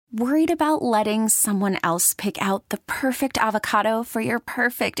Worried about letting someone else pick out the perfect avocado for your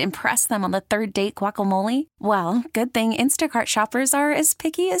perfect impress them on the third date guacamole? Well, good thing Instacart shoppers are as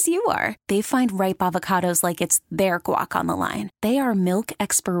picky as you are. They find ripe avocados like it's their guac on the line. They are milk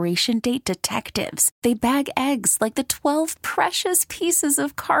expiration date detectives. They bag eggs like the 12 precious pieces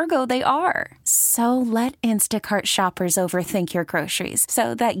of cargo they are. So let Instacart shoppers overthink your groceries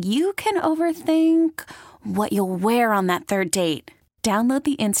so that you can overthink what you'll wear on that third date. Download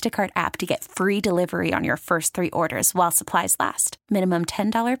the Instacart app to get free delivery on your first 3 orders while supplies last. Minimum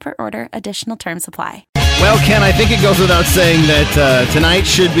 $10 per order. Additional terms apply. Well, Ken, I think it goes without saying that tonight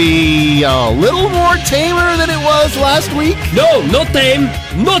should be a little more tamer than it was last week. No tame.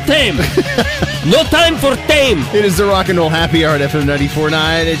 No tame. No time for tame. It is the Rock and Roll Happy Hour at FM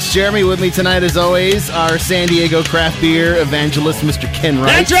 94.9. It's Jeremy with me tonight, as always, our San Diego craft beer evangelist, Mr. Ken Wright.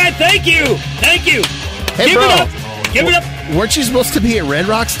 That's right. Thank you. Thank you. Hey, Give bro. it up. Give it up. Weren't you supposed to be at Red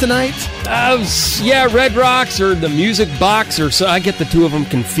Rocks tonight? Yeah, Red Rocks or the Music Box or so. I get the two of them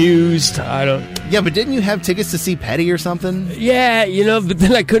confused. I don't. Yeah, but didn't you have tickets to see Petty or something? Yeah, but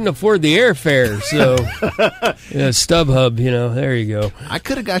then I couldn't afford the airfare, so StubHub, there you go. I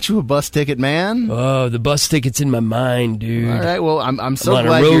could have got you a bus ticket, man. Oh, the bus ticket's in my mind, dude. All right, well, I'm so I'm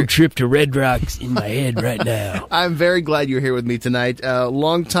glad on a you're... road trip to Red Rocks in my head right now. I'm very glad you're here with me tonight.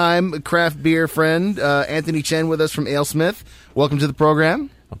 Longtime craft beer friend, Anthony Chen with us from AleSmith. Welcome to the program.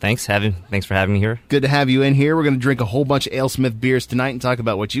 Well, thanks for having me here. Good to have you in here. We're going to drink a whole bunch of AleSmith beers tonight and talk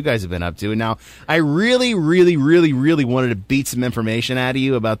about what you guys have been up to. And now, I really, really, really, really wanted to beat some information out of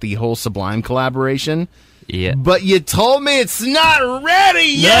you about the whole Sublime collaboration. Yeah. But you told me it's not ready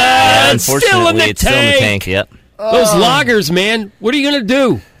yet! Yeah, it's unfortunately, still in the it's still in the tank, yep. Those lagers, man. What are you going to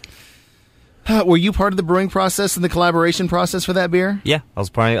do? Were you part of the brewing process and the collaboration process for that beer? Yeah, I was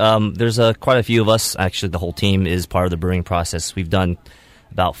part of there's quite a few of us. Actually, the whole team is part of the brewing process. We've done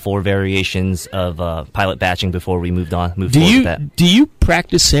about 4 variations of pilot batching before we moved forward with that. Do you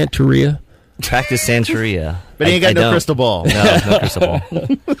practice Santeria? Practice Santeria. But he ain't got no crystal ball. No crystal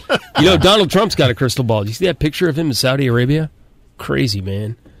ball. Donald Trump's got a crystal ball. Do you see that picture of him in Saudi Arabia? Crazy,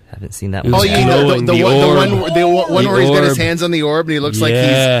 man. Haven't seen that It one. was Oh, you know, the one where he's got his orb. hands on the orb and he looks like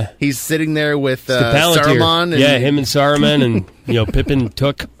he's sitting there with Palantir. Saruman. And, him and Saruman and Pippin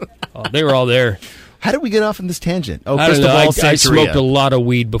took. Oh, they were all there. How did we get off on this tangent? Oh, I don't crystal know. ball I Santeria. smoked a lot of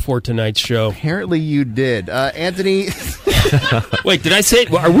weed before tonight's show. Apparently you did. Anthony. Wait, did I say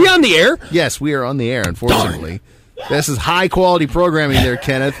it? Are we on the air? Yes, we are on the air, unfortunately. This is high-quality programming there,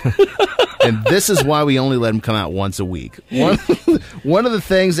 Kenneth. And this is why we only let him come out once a week. One of the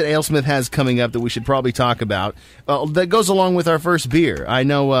things that AleSmith has coming up that we should probably talk about that goes along with our first beer. I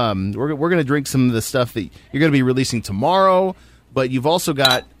know we're going to drink some of the stuff that you're going to be releasing tomorrow, but you've also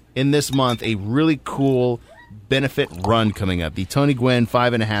got, in this month, a really cool benefit run coming up. The Tony Gwynn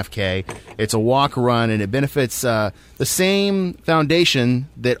 5.5K. It's a walk run, and it benefits the same foundation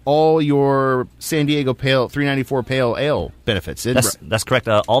that all your San Diego Pale 394 Pale Ale benefits. That's correct.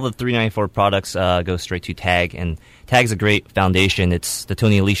 All the 394 products go straight to TAG, and TAG's a great foundation. It's the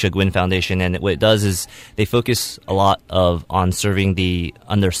Tony Alicia Gwynn Foundation, and what it does is they focus a lot on serving the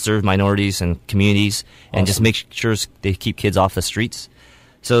underserved minorities and communities, and just make sure they keep kids off the streets.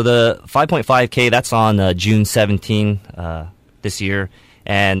 So the 5.5K, that's on June 17 this year,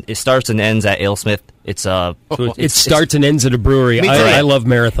 and it starts and ends at AleSmith. It starts and ends at a brewery. I love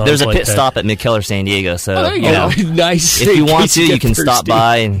marathons. There's a like pit that. stop at Mid-Keller, San Diego. So there you go. Nice. If you want to, you can thirsty. stop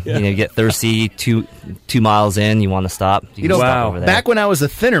by and get thirsty. 2 miles in, you want to stop. You can stop over there. Back when I was a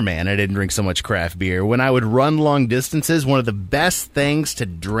thinner man, I didn't drink so much craft beer. When I would run long distances, one of the best things to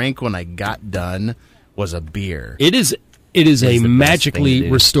drink when I got done was a beer. It is a magically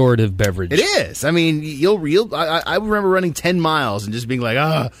restorative beverage. It is. I mean, I remember running 10 miles and just being like,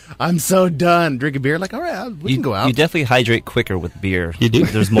 I'm so done. Drink a beer. Like, all right, we can go out. You definitely hydrate quicker with beer. You do.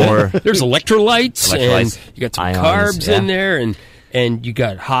 There's more. There's electrolytes, and you got some ions, carbs in there, and you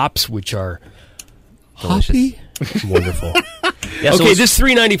got hops, which are hoppy. Wonderful. Yeah, so okay, this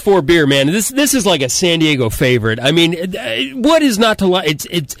 394 beer, man. This is like a San Diego favorite. I mean, what is not to like?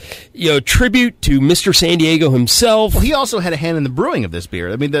 It's tribute to Mr. San Diego himself. Well, he also had a hand in the brewing of this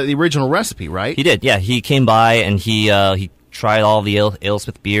beer. I mean, the original recipe, right? He did. Yeah, he came by and he tried all the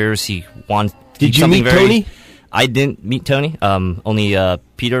AleSmith beers. He wanted. Did you meet Tony? I didn't meet Tony. Only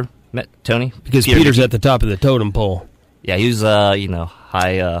Peter met Tony Because Peter's at the top of the totem pole. Yeah, he was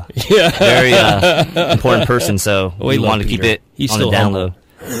high, very important person. So we wanted to keep it on the down low.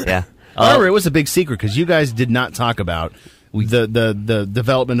 Yeah. However, it was a big secret because you guys did not talk about the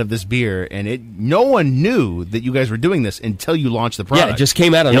development of this beer, and no one knew that you guys were doing this until you launched the product. Yeah, it just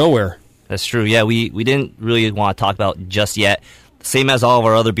came out of nowhere. That's true. Yeah, we didn't really want to talk about it just yet. same as all of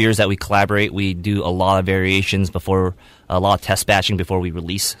our other beers that we collaborate, we do a lot of variations before, a lot of test batching before we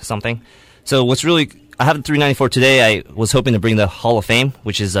release something. So what's really, I have the 394 today. I was hoping to bring the Hall of Fame,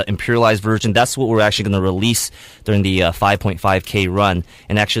 which is an imperialized version. That's what we're actually going to release during the 5.5K run.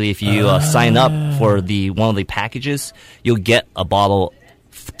 And actually, if you sign up for one of the packages, you'll get a bottle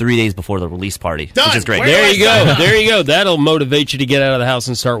 3 days before the release party, Done. which is great. There you go. There you go. That'll motivate you to get out of the house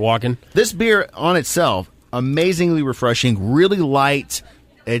and start walking. This beer on itself, amazingly refreshing, really light.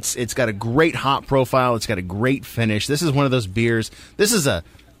 It's got a great hop profile. It's got a great finish. This is one of those beers. This is I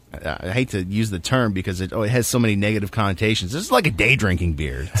hate to use the term because it has so many negative connotations. This is like a day drinking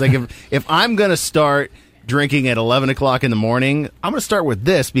beer. It's like if I'm going to start drinking at 11 o'clock in the morning, I'm going to start with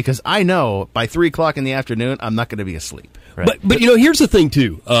this because I know by 3 o'clock in the afternoon, I'm not going to be asleep. Right. But here's the thing,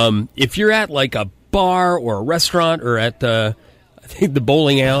 too. If you're at like a bar or a restaurant or at I think the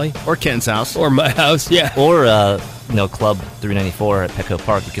bowling alley. Or Ken's house. Or my house, yeah. Or, Club 394 at Petco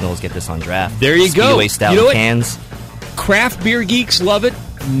Park, you can always get this on draft. There you go. Speedway Stout You know what? cans. Craft beer geeks love it.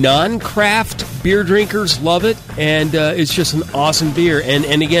 Non-craft beer drinkers love it. And it's just an awesome beer.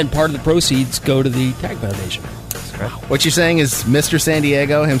 And again, part of the proceeds go to the Tag Foundation. What you're saying is Mr. San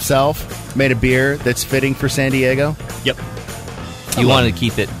Diego himself made a beer that's fitting for San Diego? Yep. You wanted to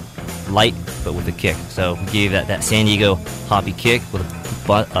keep it light, but with a kick. So we gave that San Diego hoppy kick with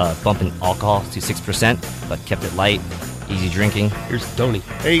a bump in alcohol to 6%, but kept it light, easy drinking. Here's Tony.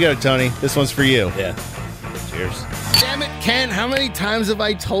 There you go, Tony. This one's for you. Yeah. Cheers. Damn it, Ken. How many times have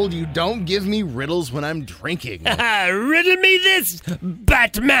I told you don't give me riddles when I'm drinking? Riddle me this,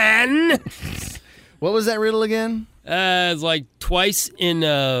 Batman. What was that riddle again? It's like twice in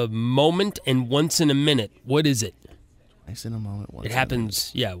a moment and once in a minute. What is it? Twice in a moment. Once It in a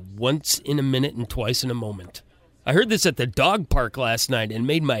happens, once in a minute and twice in a moment. I heard this at the dog park last night and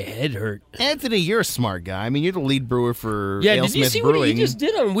made my head hurt. minute. Anthony, you're a smart guy. I mean, you're the lead brewer for Yeah, Ale did you Smith see Brewing. what he just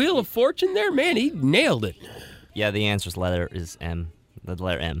did on Wheel of Fortune there? Man, he nailed it. Yeah, the answer's letter is M. The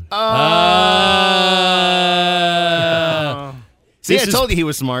letter M. See, I This told you he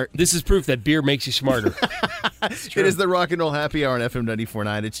was smart. This is proof that beer makes you smarter. It is the Rock and Roll Happy Hour on FM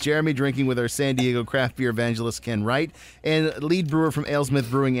 94.9. It's Jeremy drinking with our San Diego craft beer evangelist Ken Wright and lead brewer from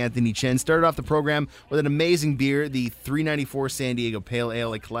AleSmith Brewing Anthony Chen. Started off the program with an amazing beer, the 394 San Diego Pale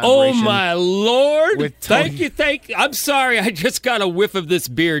Ale, a Oh, collaboration. my Lord. With Tony. Thank you. I'm sorry. I just got a whiff of this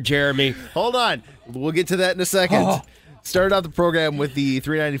beer, Jeremy. Hold on. We'll get to that in a second. Oh. Started out the program with the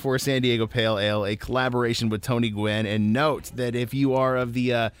 394 San Diego Pale Ale, a collaboration with Tony Gwynn. And note that if you are of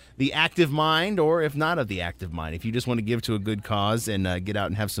the active mind, or if not of the active mind, if you just want to give to a good cause and get out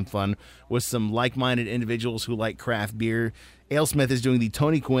and have some fun with some like-minded individuals who like craft beer, AleSmith is doing the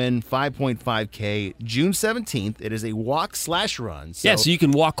Tony Gwynn 5.5K June 17th. It is a walk/run. So you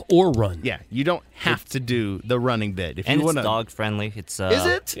can walk or run. Yeah, you don't have to do the running bit. If And you it's wanna, dog friendly. It's Is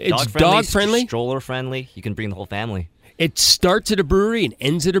it? It's dog friendly? Stroller friendly. You can bring the whole family. It starts at a brewery and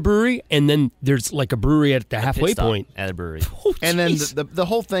ends at a brewery, and then there's like a brewery at the halfway Pit stop point. at a brewery. Oh, And then jeez. the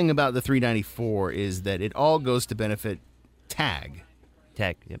whole thing about the 394 is that it all goes to benefit TAG,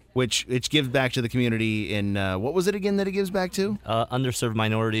 Tech. Yep. which gives back to the community in what was it again that it gives back to? Underserved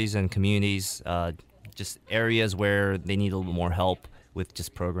minorities and communities, just areas where they need a little more help with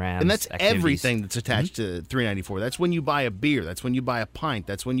just programs. And that's activities. everything that's attached to 394. That's when you buy a beer. That's when you buy a pint.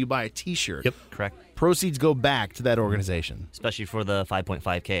 That's when you buy a T-shirt. Yep. Correct. Proceeds go back to that organization. Especially for the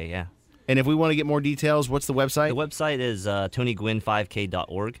 5.5K, yeah. And if we want to get more details, what's the website? The website is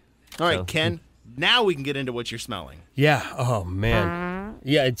TonyGwynn5K.org. All right, So- Ken. Now we can get into what you're smelling. Yeah. Oh, man.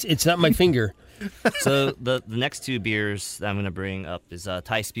 Yeah, it's not my finger. So the next two beers that I'm going to bring up is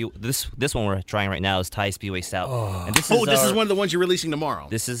Thai Speedway. This one we're trying right now is Thai Speedway Stout. And this is one of the ones you're releasing tomorrow.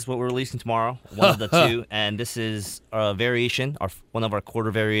 This is what we're releasing tomorrow, one of the two, and this is a variation, one of our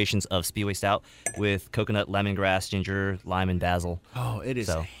quarter variations of Speedway Stout with coconut, lemongrass, ginger, lime, and basil. Oh, it is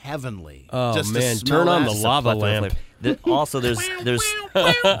So- heavenly. Oh, Just to man, smell turn on that. the It's a lava plethora of lamp. flavor. Also, there's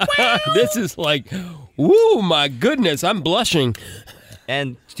This is like, woo, my goodness, I'm blushing.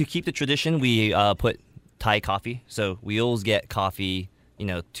 and to keep the tradition, we put Thai coffee. So we always get coffee,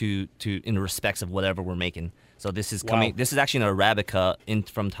 to in respects of whatever we're making. So this is coming. Wow. This is actually an Arabica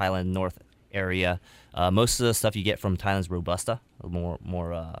from Thailand North area. Most of the stuff you get from Thailand's Robusta, more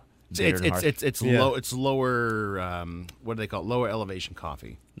bitter and harsh. It's Yeah. low. It's lower. What do they call it? Lower elevation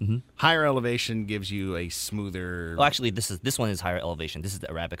coffee. Mm-hmm. Higher elevation gives you a smoother. Well, actually, this one is higher elevation. This is the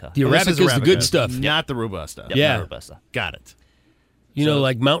Arabica. The Oh, this Arabica is the Arabica, good stuff. not the Robusta. Yep, Yeah. not Robusta. Got it. You know,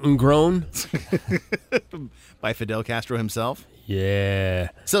 like Mountain Grown. By Fidel Castro himself. Yeah.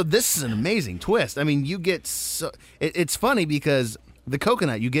 So this is an amazing twist. I mean, you get so it's funny because the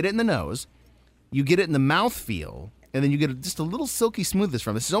coconut, you get it in the nose, you get it in the mouthfeel, and then you get just a little silky smoothness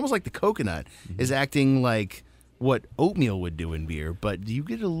from it. It's almost like the coconut is acting like what oatmeal would do in beer, but you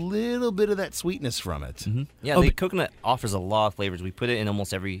get a little bit of that sweetness from it. Yeah, the coconut offers a lot of flavors. We put it in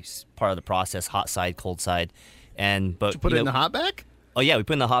almost every part of the process, hot side, cold side. But Did you put it in the hot back? Oh yeah, we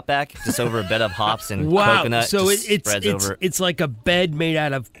put it in the hot back just over a bed of hops and Wow. coconut. So just spreads over. it's like a bed made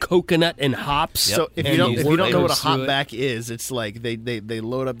out of coconut and hops. Yep. So if And you don't know what a flavors through hot it. back is, it's like they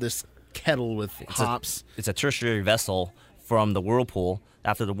load up this kettle with hops. It's a tertiary vessel from the whirlpool.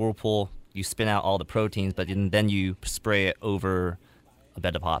 After the whirlpool, you spin out all the proteins, but then you spray it over a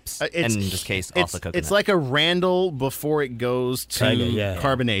bed of hops. And in this case, also coconut. It's like a Randall before it goes to Kinda, yeah.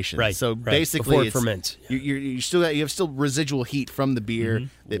 carbonation. Right, So right. basically, Before it ferments. You have still residual heat from the beer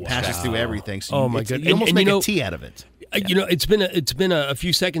that passes through everything. So Oh, my it's- goodness. You almost And make you a know- tea out of it. It's been a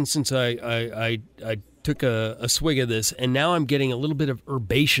few seconds since I took a swig of this, and now I'm getting a little bit of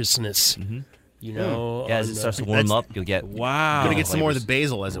herbaceousness. You know, yeah, as on it the- starts to warm up, you'll get Wow. Gonna get some more of the flavors.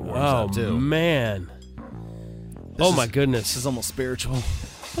 basil as it warms Oh up too. man! My This goodness! is almost spiritual.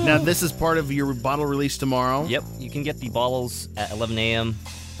 Now this is part of your bottle release tomorrow. Yep, you can get the bottles at 11 a.m.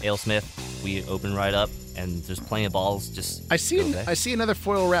 AleSmith. We open right up, and there's plenty of bottles. Just I see. okay. I see another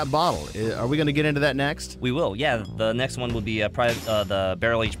foil wrap bottle. Are we going to get into that next? We will. Yeah, the next one will be the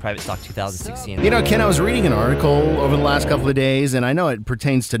Barrel Age Private Stock 2016. You know, Ken, I was reading an article over the last couple of days, and I know it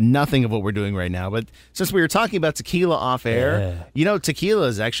pertains to nothing of what we're doing right now, but since we were talking about tequila off air, Yeah. you know, tequila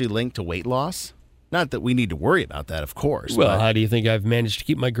is actually linked to weight loss. Not that we need to worry about that, of course. Well, but- how do you think I've managed to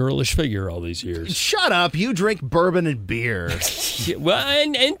keep my girlish figure all these years? Shut up. You drink bourbon and beer. Yeah, well,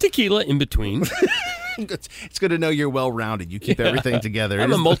 and tequila in between. It's good to know you're well-rounded. You keep everything together.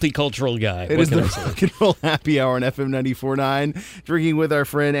 I'm It a is multicultural guy. It What is can the I say? Rock and Roll Happy Hour on FM 94.9. Drinking with our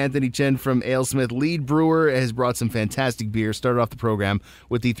friend Anthony Chen from AleSmith. Lead brewer has brought some fantastic beer. Started off the program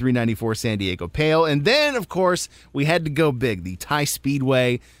with the 394 San Diego Pale. And then, of course, we had to go big. The Thai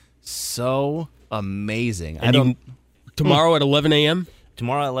Speedway. So amazing. And tomorrow at 11 a.m.?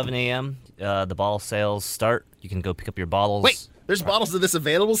 Tomorrow at 11 a.m., the bottle sales start. You can go pick up your bottles. Wait, there's bottles of this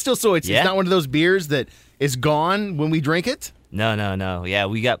available still? So it's Yeah. not one of those beers that is gone when we drink it? No. Yeah,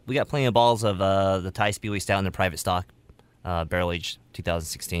 we got plenty of bottles of the Thai Speedway Stout in the private stock, barrel aged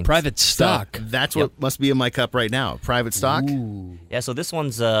 2016. Private stock. That's what must be in my cup right now. Private stock? Yeah, so this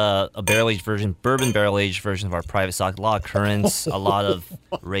one's a barrel aged version, bourbon barrel aged version of our private stock. A lot of currants, a lot of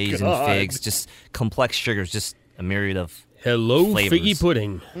raisin figs, just complex sugars, just a myriad of. Hello, Flavors. figgy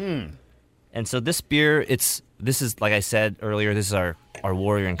pudding. And so this beer, this is like I said earlier, this is our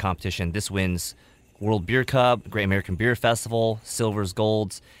warrior in competition. This wins World Beer Cup, Great American Beer Festival, silvers,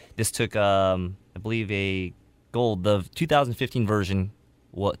 golds. This took I believe a gold. The 2015 version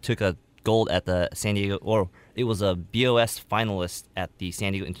took a gold at the San Diego, or it was a BOS finalist at the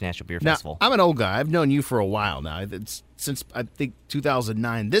San Diego International Beer Now, Festival. I'm an old guy. I've known you for a while now. It's since, I think,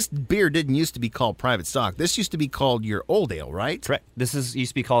 2009. This beer didn't used to be called Private Stock. This used to be called your Old Ale, right? Correct. This used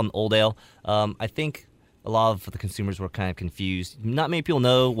to be called an old ale. I think a lot of the consumers were kind of confused. Not many people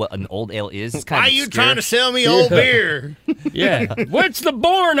know what an old ale is. It's kind Why of are you obscure. trying to sell me old beer? Yeah. What's the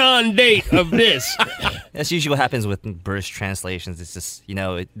born on date of this? That's usually what happens with British translations. It's just,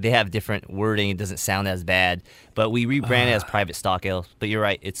 they have different wording. It doesn't sound as bad. But we rebranded it as Private Stock Ale. But you're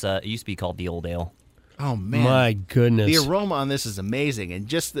right. It used to be called the Old Ale. Oh, man. My goodness. The aroma on this is amazing, and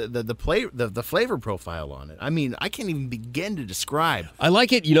just the flavor profile on it. I mean, I can't even begin to describe. I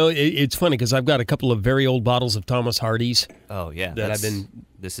like it. It's funny because I've got a couple of very old bottles of Thomas Hardy's. Oh, yeah. That I've been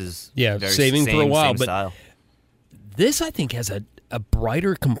This is saving very for a while, same but style. This, I think, has a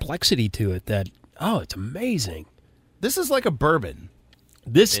brighter complexity to it that, it's amazing. This is like a bourbon.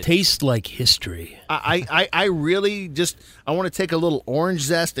 This tastes like history. I really just I want to take a little orange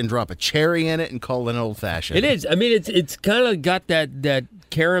zest and drop a cherry in it and call it an old fashioned. It is. I mean, it's kind of got that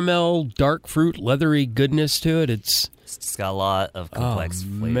caramel, dark fruit, leathery goodness to it. It's got a lot of complex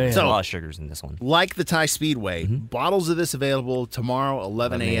flavors. man. A lot of sugars in this one. Like the Thai Speedway, bottles of this available tomorrow,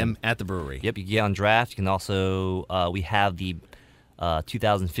 11 a.m. at the brewery. Yep, you can get on draft. You can also, we have the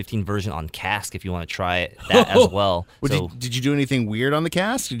 2015 version on cask if you want to try that as well. Did you do anything weird on the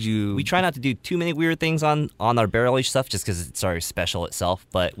cask? Did you? We try not to do too many weird things on our barrel aged stuff just because it's already special itself.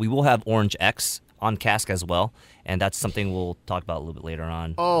 But we will have Orange X on cask as well, and that's something we'll talk about a little bit later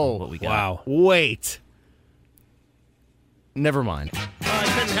on. Oh, what we got. Wow. Wait. Never mind. Oh, I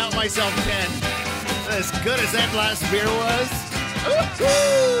couldn't help myself, Ken. As good as that last beer was.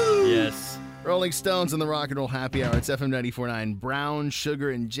 Woo-hoo! Yes. Rolling Stones and the Rock and Roll Happy Hour. It's FM 94.9. Brown Sugar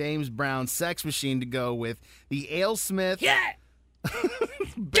and James Brown Sex Machine to go with the AleSmith. Yeah.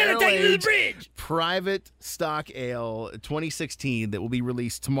 barrel-aged private stock ale 2016 that will be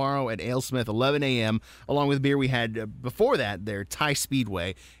released tomorrow at AleSmith 11 a.m. along with beer we had before that there, Thai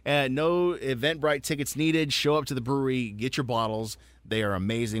Speedway. No Eventbrite tickets needed. Show up to the brewery, get your bottles. They are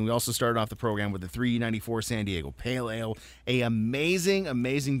amazing. We also started off the program with the 394 San Diego Pale Ale, a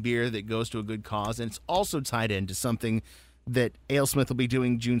amazing beer that goes to a good cause, and it's also tied into something that AleSmith will be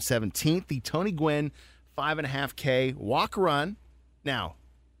doing June 17th, the Tony Gwynn 5.5K walk run. Now,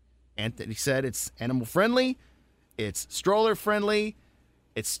 Anthony said it's animal friendly, it's stroller friendly,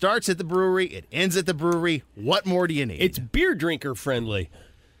 it starts at the brewery, it ends at the brewery. What more do you need? It's beer drinker friendly.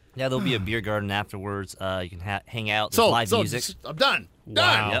 Yeah, there'll be a beer garden afterwards. You can hang out. There's so, live music. I'm done. Wow.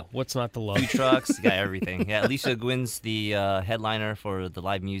 Done. Yep. What's not to love? Food trucks. You got everything. Yeah, Alicia Gwynn's the headliner for the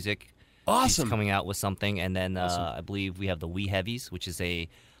live music. Awesome. She's coming out with something. And then I believe we have the Wee Heavies, which is a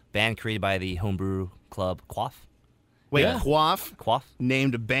band created by the homebrew club Quaff. Wait, Yeah. Quaff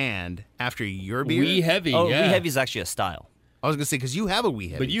named a band after your beer? Wee Heavy. Oh, yeah. Wee Heavy is actually a style. I was going to say, because you have a Wee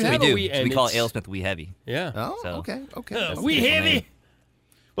Heavy. But you too. have we a do. Wee, So and we call it it's- AleSmith Wee Heavy. Yeah. Oh, So- okay. That's Wee the Heavy. name.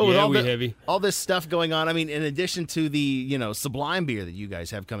 Well, with Yeah, all, Wee Heavy. all this stuff going on, I mean, in addition to the, Sublime beer that you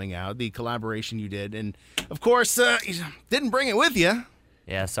guys have coming out, the collaboration you did, and, of course, you didn't bring it with you.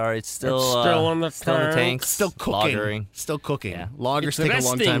 Yeah, sorry. It's still, still on the still in the tank. tanks. Still cooking. Lagering. Still cooking. Yeah. Lagers take a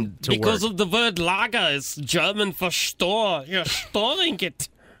long time to because work. of the word lager is German for store. You're storing it.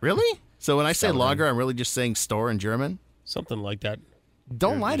 Really? So when I say Cellaring. lager, I'm really just saying store in German? Something like that.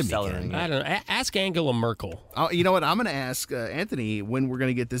 Don't lie to me, cellaring Ken. it. I don't know. Ask Angela Merkel. Oh, you know what? I'm going to ask Anthony when we're going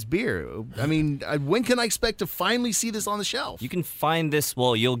to get this beer. I mean, when can I expect to finally see this on the shelf? You can find this,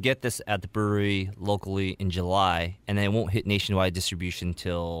 well, you'll get this at the brewery locally in July, and then it won't hit nationwide distribution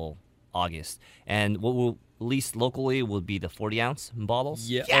till August. And what will release locally will be the 40-ounce bottles.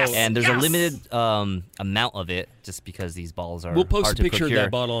 Yeah. Yes! And there's a limited amount of it just because these bottles are We'll post hard a to picture procure. of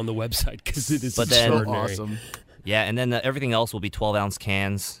that bottle on the website because it is But then- so extraordinary. awesome. Yeah, and then everything else will be 12-ounce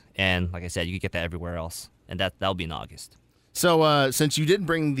cans. And like I said, you can get that everywhere else. And that'll be in August. So since you didn't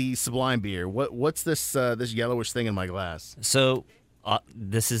bring the Sublime beer, what's this this yellowish thing in my glass? So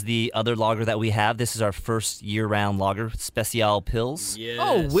this is the other lager that we have. This is our first year-round lager, Special Pils. Yes.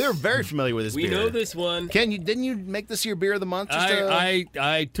 Oh, we're very familiar with this We beer. know this one. Ken, didn't you make this your beer of the month?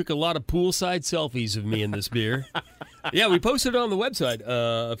 I took a lot of poolside selfies of me in this beer. Yeah, we posted it on the website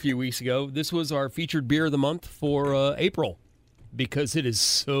a few weeks ago. This was our featured beer of the month for April because it is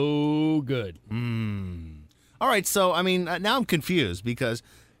so good. All right, so I mean, now I'm confused because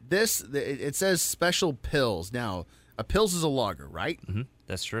it says Special Pils. Now, a Pils is a lager, right? Mm-hmm.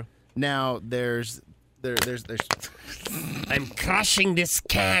 That's true. Now there's I'm crushing this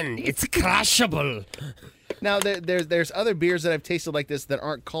can. It's crushable. now there's other beers that I've tasted like this that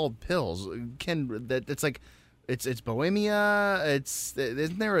aren't called Pils. Ken, it's like it's Bohemia.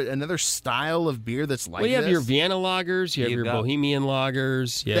 Isn't there another style of beer that's like Well, you have this? your Vienna lagers, you have You've your got- Bohemian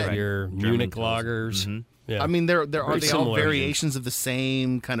lagers, you have Right. your German Munich Pils. lagers. Mhm. Yeah. I mean, are Very they all similar. variations of the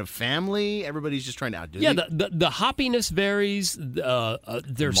same kind of family? Everybody's just trying to outdo. Yeah, the the hoppiness varies. There's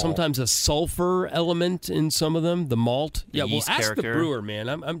malt. sometimes a sulfur element in some of them. The malt. Yeah, well, yeast ask the character. brewer, man.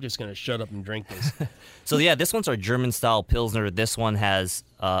 I'm just going to shut up and drink this. So yeah, this one's our German-style Pilsner. This one has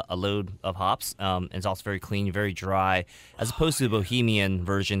a load of hops. And it's also very clean, very dry, as opposed to the Bohemian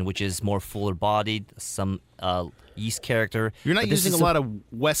version, which is more fuller-bodied, some yeast character. You're not But this using is a lot of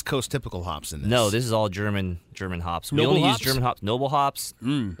West Coast typical hops in this. No, this is all German hops. Noble we only hops? use German hops, noble hops.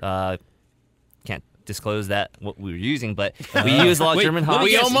 Can't disclose that what we were using, but we use a lot of Wait, German let me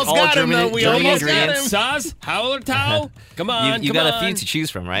hops. guess. We almost all got him, German, though. We German almost got ingredients. Saz, Howler Towel? Come on, You come got on. a few to choose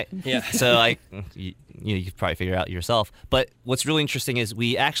from, right? Yeah. So you could probably figure it out yourself. But what's really interesting is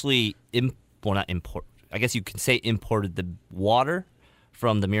we actually not import. I guess you could say imported the water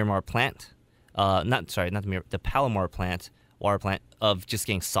from the Miramar plant. The Palomar plant, water plant of just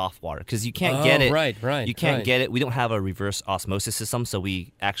getting soft water because you can't get it. Right. You can't right. get it. We don't have a reverse osmosis system, so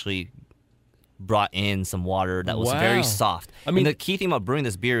we actually brought in some water that was Wow. very soft. I mean- and the key thing about brewing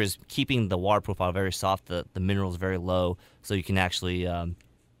this beer is keeping the water profile very soft, the minerals very low, so you can actually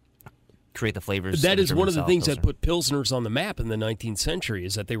create the flavors. That is one of the German-style things that Pilsner. put Pilsners on the map in the 19th century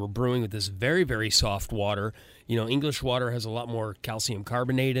is that they were brewing with this very, very soft water. You know, English water has a lot more calcium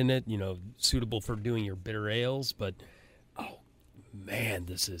carbonate in it, suitable for doing your bitter ales. But, oh, man,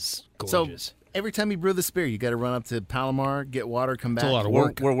 this is So gorgeous. every time you brew this beer, you got to run up to Palomar, get water, come back. a lot of We're,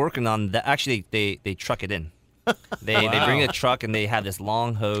 work. we're working on that. Actually, they truck it in. They bring a truck and they have this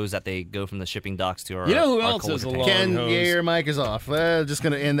long hose that they go from the shipping docks to our. You know who our else has a cold long container. Ken, hose? your mic is off. Just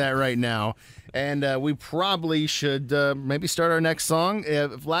going to end that right now. And we probably should maybe start our next song.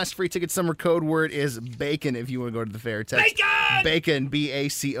 Last free ticket summer code word is BACON if you want to go to the fair. Text BACON,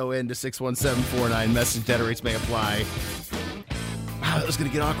 BACON to 61749. Message data rates may apply. Wow, that was going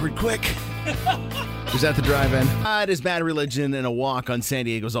to get awkward quick. Who's at the drive-in? It is Bad Religion and a walk on San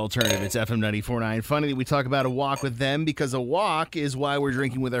Diego's Alternative. It's FM 94.9. Funny that we talk about a walk with them because a walk is why we're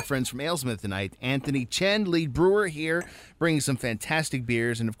drinking with our friends from AleSmith tonight. Anthony Chen, lead brewer here, bringing some fantastic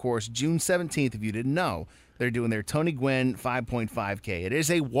beers. And, of course, June 17th, if you didn't know, they're doing their Tony Gwynn 5.5K. It is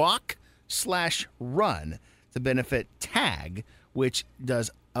a walk/run to benefit TAG, which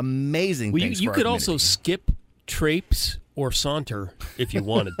does amazing Well, things you for our could also community. skip, traipse, or saunter if you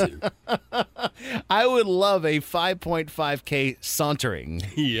wanted to. I would love a 5.5K sauntering.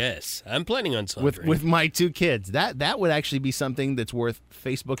 Yes, I'm planning on sauntering. with my two kids. That would actually be something that's worth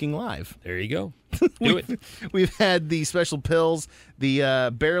Facebooking live. There you go. Do it. We've had the special pills,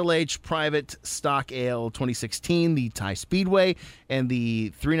 the Barrel Aged Private Stock Ale 2016, the Thai Speedway, and the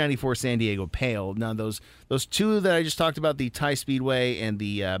 394 San Diego Pale. Now, those two that I just talked about, the Thai Speedway and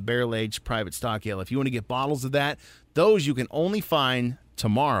the Barrel Aged Private Stock Ale, if you want to get bottles of that, those you can only find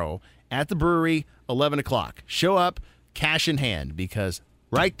tomorrow at the brewery, 11 o'clock. Show up, cash in hand, because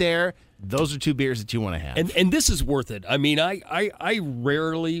right there, those are two beers that you want to have. And this is worth it. I mean, I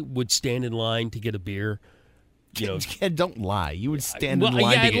rarely would stand in line to get a beer. You know, Don't lie. You would stand in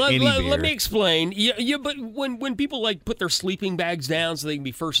line to get any beer. let me explain. Yeah, but when people like put their sleeping bags down so they can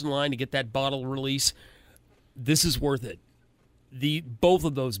be first in line to get that bottle release, this is worth it. Both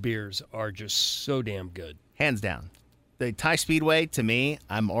of those beers are just so damn good. Hands down. The Thai Speedway, to me,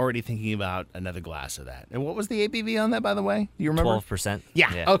 I'm already thinking about another glass of that. And what was the ABV on that, by the way? Do you remember? 12%.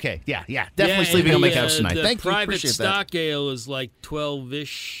 Yeah. Okay. Yeah. Definitely Yeah, sleeping on my the, couch tonight. The Thank you. private Appreciate that. stock ale is like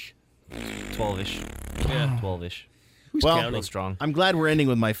 12-ish. 12-ish. Yeah. 12-ish. Who's Well, counting? Strong. I'm glad we're ending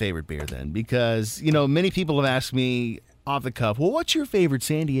with my favorite beer then, because, many people have asked me off the cuff, well, what's your favorite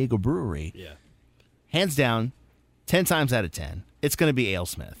San Diego brewery? Yeah. Hands down, 10 times out of 10, it's going to be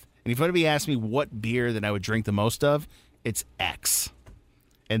AleSmith. And if anybody asks me what beer that I would drink the most of, it's X.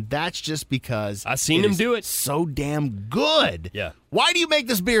 And that's just because I've seen him do it. So damn good. Yeah. Why do you make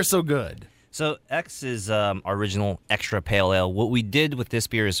this beer so good? So X is our original extra pale ale. What we did with this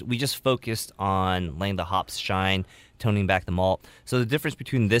beer is we just focused on letting the hops shine, toning back the malt. So the difference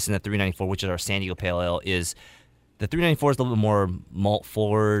between this and the 394, which is our San Diego pale ale, is the 394 is a little bit more malt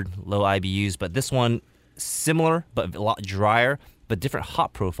forward, low IBUs, but this one similar but a lot drier, but different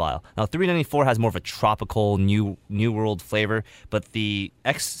hop profile. Now 394 has more of a tropical new world flavor, but the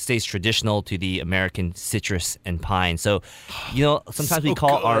X stays traditional to the American citrus and pine. So, sometimes we So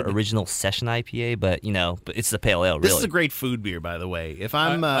call it our good. original session IPA, but but it's the pale ale, really. This is a great food beer, by the way. If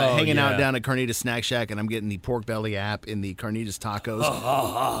I'm hanging out down at Carnitas Snack Shack and I'm getting the pork belly app in the Carnitas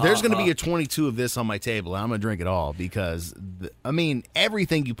tacos, there's going to be a 22 of this on my table. And I'm going to drink it all because,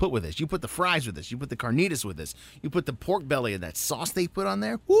 everything you put with this. You put the fries with this. You put the Carnitas with this. You put the pork belly and that sauce they put on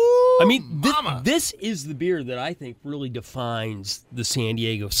there. Woo, I mean, mama. this is the beer that I think really defines the San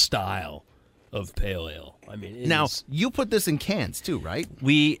Diego style of pale ale. I mean, it Now, is- you put this in cans too, right?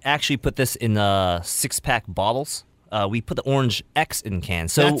 We actually put this in 6-pack bottles. We put the Orange X in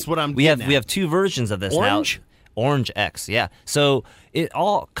cans. So That's what I'm we have getting we at. have two versions of this Orange? now. Orange X, yeah. So it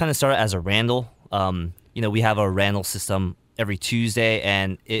all kind of started as a Randall. We have a Randall system every Tuesday,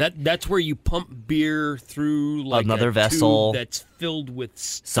 and that's where you pump beer through like Another a vessel. tube that's filled with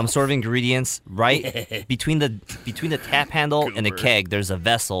some sort of ingredients right between the tap handle and the keg. There's a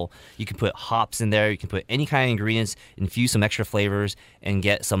vessel. You can put hops in there. You can put any kind of ingredients, infuse some extra flavors, and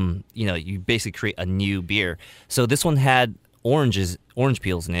get some. You basically create a new beer. So this one had orange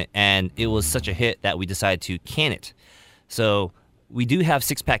peels in it, and it was such a hit that we decided to can it. So we do have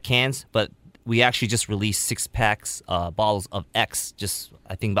 6-pack cans, but we actually just released 6-packs bottles of X just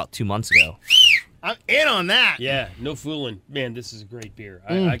I think about 2 months ago. I'm in on that. Yeah, no fooling. Man, this is a great beer.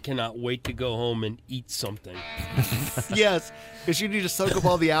 I cannot wait to go home and eat something. Yes, because you need to soak up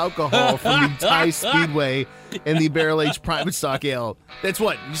all the alcohol from the Thai Speedway and the Barrel Aged Private Stock Ale. That's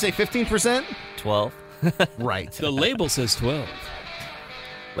what? You say 15%? 12. Right. The label says 12.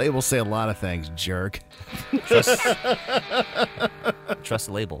 Labels say a lot of things, jerk. Trust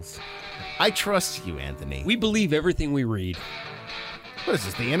the labels. I trust you, Anthony. We believe everything we read. What is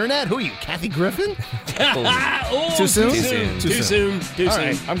this, the internet? Who are you, Kathy Griffin? Oh, Too soon? Too soon. Too Too soon. soon. Too All soon.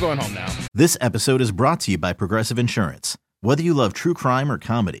 right, I'm going home now. This episode is brought to you by Progressive Insurance. Whether you love true crime or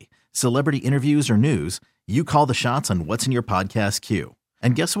comedy, celebrity interviews or news, you call the shots on what's in your podcast queue.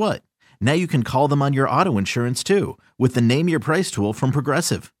 And guess what? Now you can call them on your auto insurance too with the Name Your Price tool from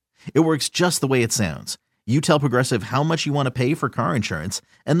Progressive. It works just the way it sounds. You tell Progressive how much you want to pay for car insurance,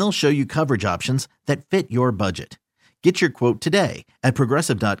 and they'll show you coverage options that fit your budget. Get your quote today at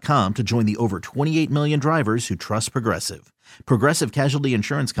Progressive.com to join the over 28 million drivers who trust Progressive. Progressive Casualty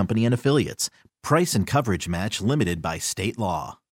Insurance Company and Affiliates. Price and coverage match limited by state law.